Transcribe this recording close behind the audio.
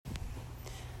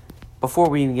before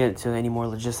we even get into any more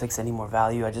logistics, any more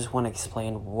value, I just want to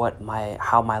explain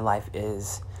how my life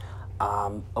is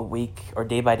a week or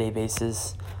day-by-day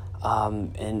basis.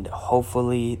 And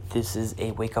hopefully this is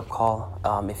a wake-up call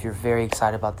if you're very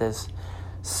excited about this.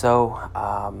 So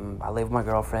I live with my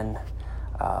girlfriend,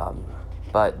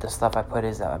 but the stuff I put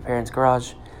is at my parents'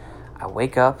 garage. I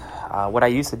wake up. What I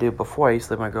used to do before I used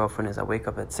to live with my girlfriend is I wake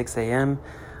up at 6 a.m.,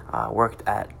 worked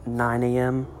at 9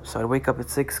 a.m., so I'd wake up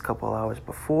at 6 a couple hours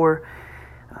before.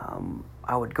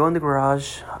 I would go in the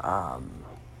garage,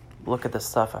 look at the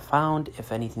stuff I found.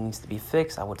 If anything needs to be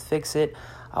fixed, I would fix it.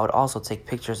 I would also take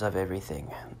pictures of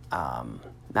everything.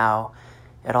 Now,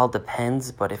 it all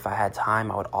depends, but if I had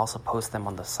time, I would also post them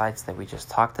on the sites that we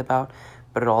just talked about.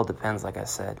 But it all depends, like I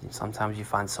said. Sometimes you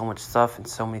find so much stuff and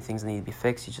so many things that need to be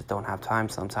fixed, you just don't have time.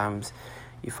 Sometimes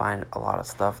you find a lot of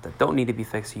stuff that don't need to be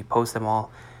fixed, so you post them all,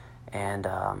 and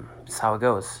that's how it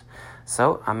goes.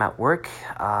 So I'm at work.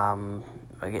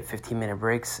 I get 15-minute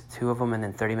breaks, 2 of them, and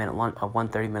then 30-minute lunch, one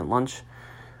 30-minute lunch.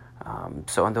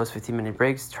 So on those 15-minute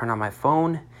breaks, turn on my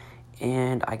phone,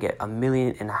 and I get 1.5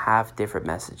 million different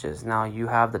messages. Now you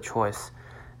have the choice,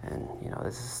 and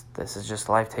this is just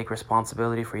life. Take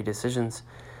responsibility for your decisions.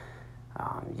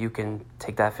 You can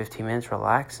take that 15 minutes,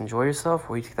 relax, enjoy yourself,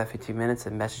 or you take that 15 minutes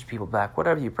and message people back,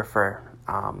 whatever you prefer.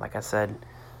 Like I said,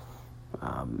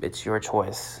 it's your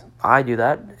choice. I do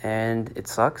that, and it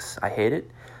sucks. I hate it.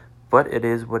 But it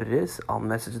is what it is. I'll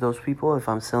message those people if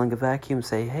I'm selling a vacuum,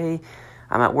 say, hey,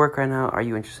 I'm at work right now. Are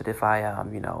you interested if I,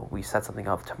 we set something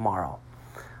up tomorrow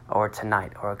or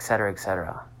tonight or et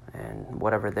cetera, and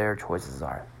whatever their choices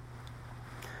are.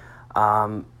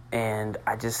 And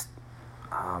I just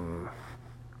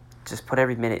put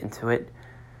every minute into it.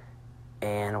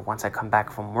 And once I come back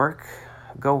from work,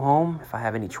 go home. If I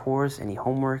have any chores, any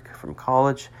homework from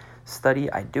college,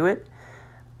 study, I do it.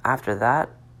 After that,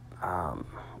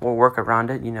 we'll work around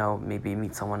it, maybe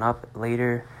meet someone up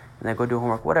later and then go do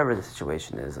homework, whatever the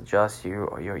situation is. Adjust you,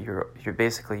 or you're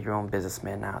basically your own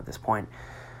businessman now at this point.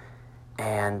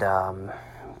 And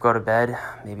go to bed,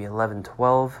 maybe 11,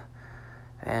 12,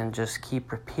 and just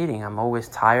keep repeating. I'm always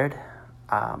tired.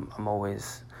 I'm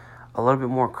always a little bit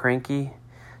more cranky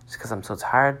just because I'm so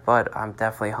tired, but I'm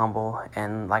definitely humble.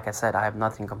 And like I said, I have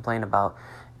nothing to complain about.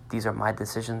 These are my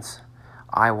decisions.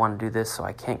 I want to do this, so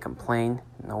I can't complain.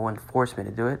 No one forced me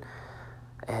to do it.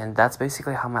 And that's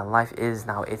basically how my life is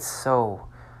now. It's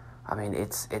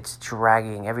it's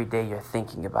dragging. Every day you're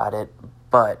thinking about it,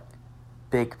 but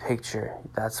big picture,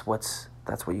 that's what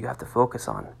you have to focus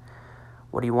on.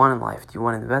 What do you want in life? Do you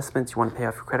want investments? Do you want to pay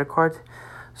off your credit card?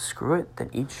 Screw it. Then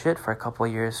eat shit for a couple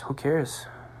of years. Who cares?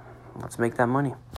 Let's make that money.